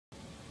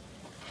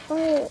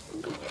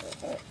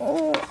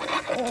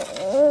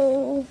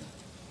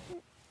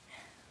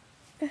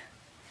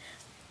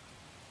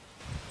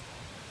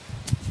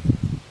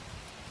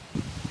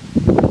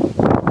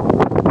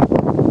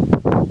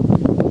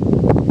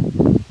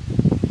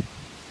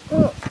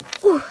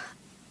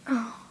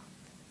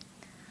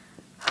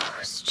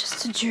It's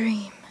just a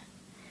dream.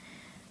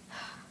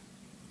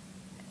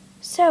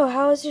 So,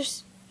 how was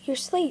your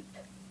sleep?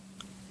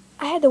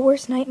 I had the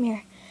worst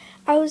nightmare.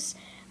 I was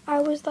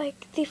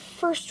like the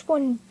first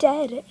one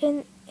dead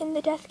in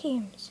the death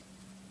games.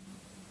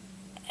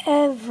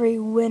 Every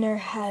winner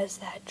has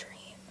that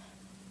dream.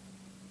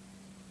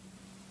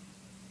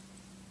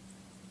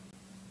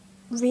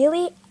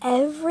 Really?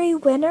 Every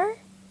winner?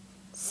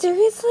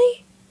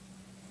 Seriously?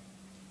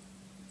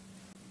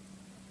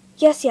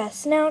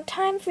 Yes. Now,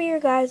 time for your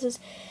guys'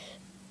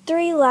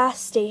 3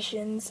 last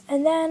stations,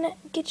 and then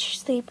get your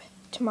sleep.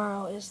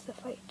 Tomorrow is the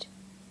fight.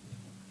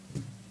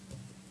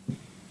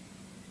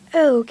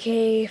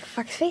 Okay,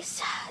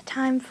 Foxface,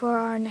 time for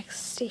our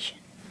next station.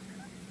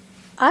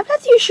 I'm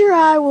not too sure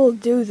I will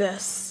do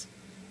this.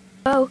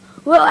 Oh,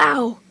 well,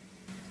 ow!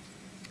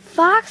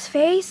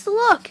 Foxface,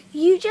 look,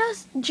 you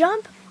just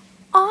jump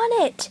on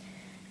it.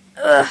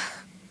 Ugh.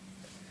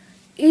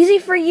 Easy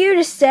for you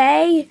to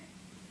say.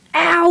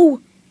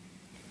 Ow!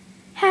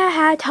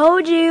 Haha,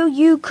 told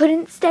you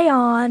couldn't stay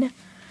on.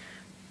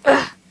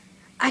 Ugh.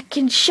 I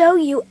can show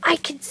you I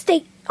can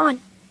stay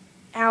on.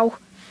 Ow.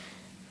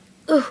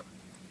 Ugh.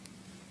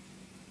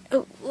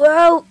 Oh,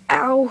 whoa,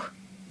 ow.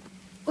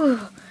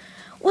 Ugh.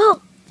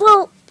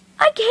 Well,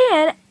 I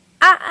can.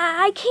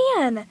 I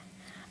can.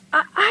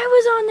 I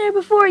was on there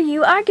before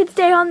you. I could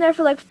stay on there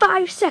for like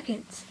 5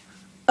 seconds.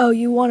 Oh,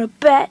 you want to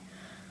bet?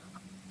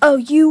 Oh,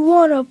 you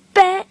want to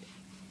bet?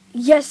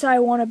 Yes, I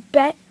want to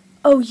bet.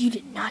 Oh, you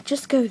did not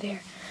just go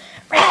there.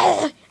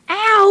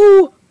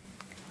 Ow!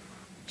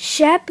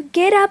 Shep,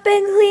 get up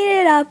and clean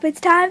it up. It's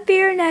time for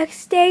your next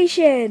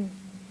station.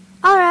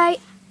 All right.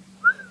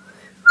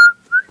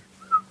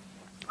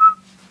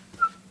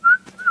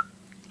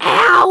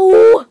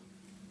 Ow!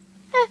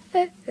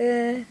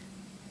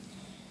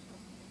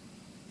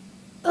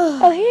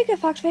 Oh, here you go,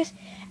 Foxface.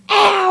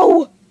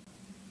 Ow!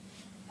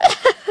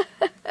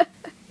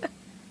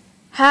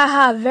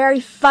 Haha, very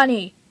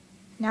funny.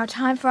 Now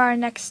time for our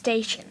next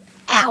station.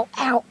 Ow,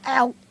 ow,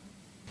 ow.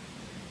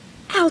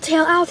 Ow,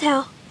 tail, ow,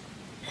 tail.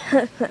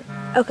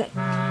 Okay,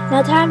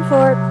 now time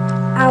for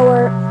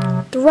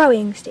our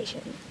throwing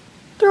station.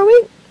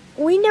 Throwing?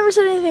 We never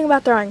said anything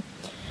about throwing.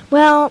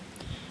 Well,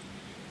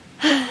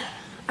 I'm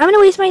going to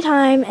waste my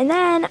time, and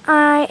then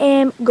I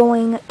am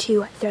going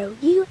to throw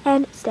you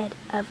instead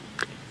of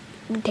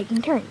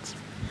taking turns.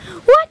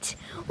 What?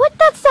 What?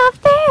 That's not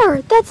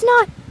fair. That's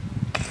not...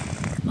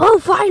 Oh,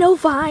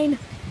 fine.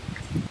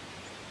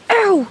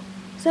 Ow!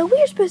 So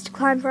we are supposed to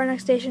climb for our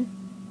next station?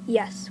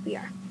 Yes, we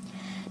are.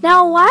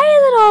 Now, why is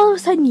it all of a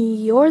sudden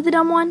you're the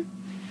dumb one?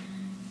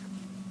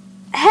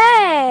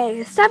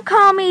 Hey, stop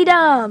calling me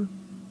dumb.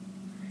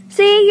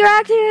 See, you're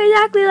acting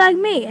exactly like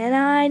me, and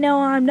I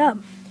know I'm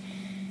dumb.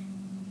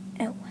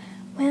 Oh,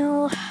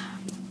 well...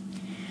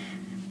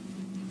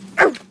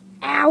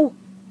 Ow!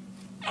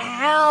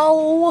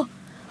 Ow!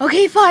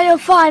 Okay,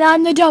 fine,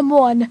 I'm the dumb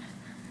one.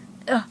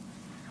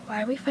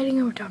 Why are we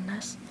fighting over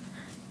dumbness?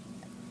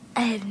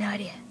 I have no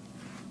idea.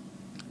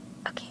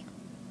 Okay.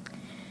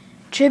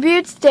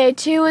 Tributes Day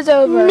 2 is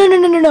over.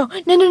 No,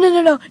 it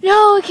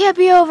can't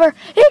be over.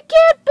 It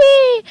can't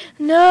be.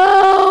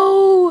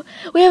 No,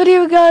 we haven't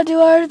even got to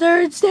our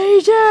 3rd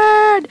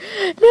station.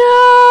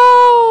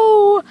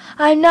 No,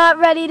 I'm not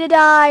ready to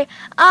die.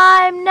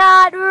 I'm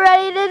not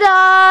ready to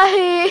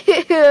die.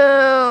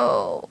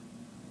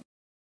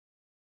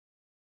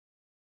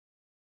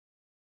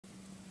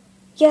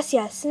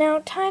 Yes.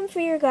 Now, time for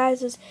your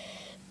guys'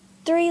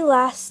 3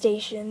 last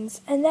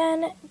stations, and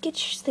then get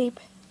your sleep.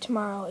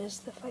 Tomorrow is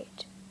the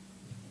fight.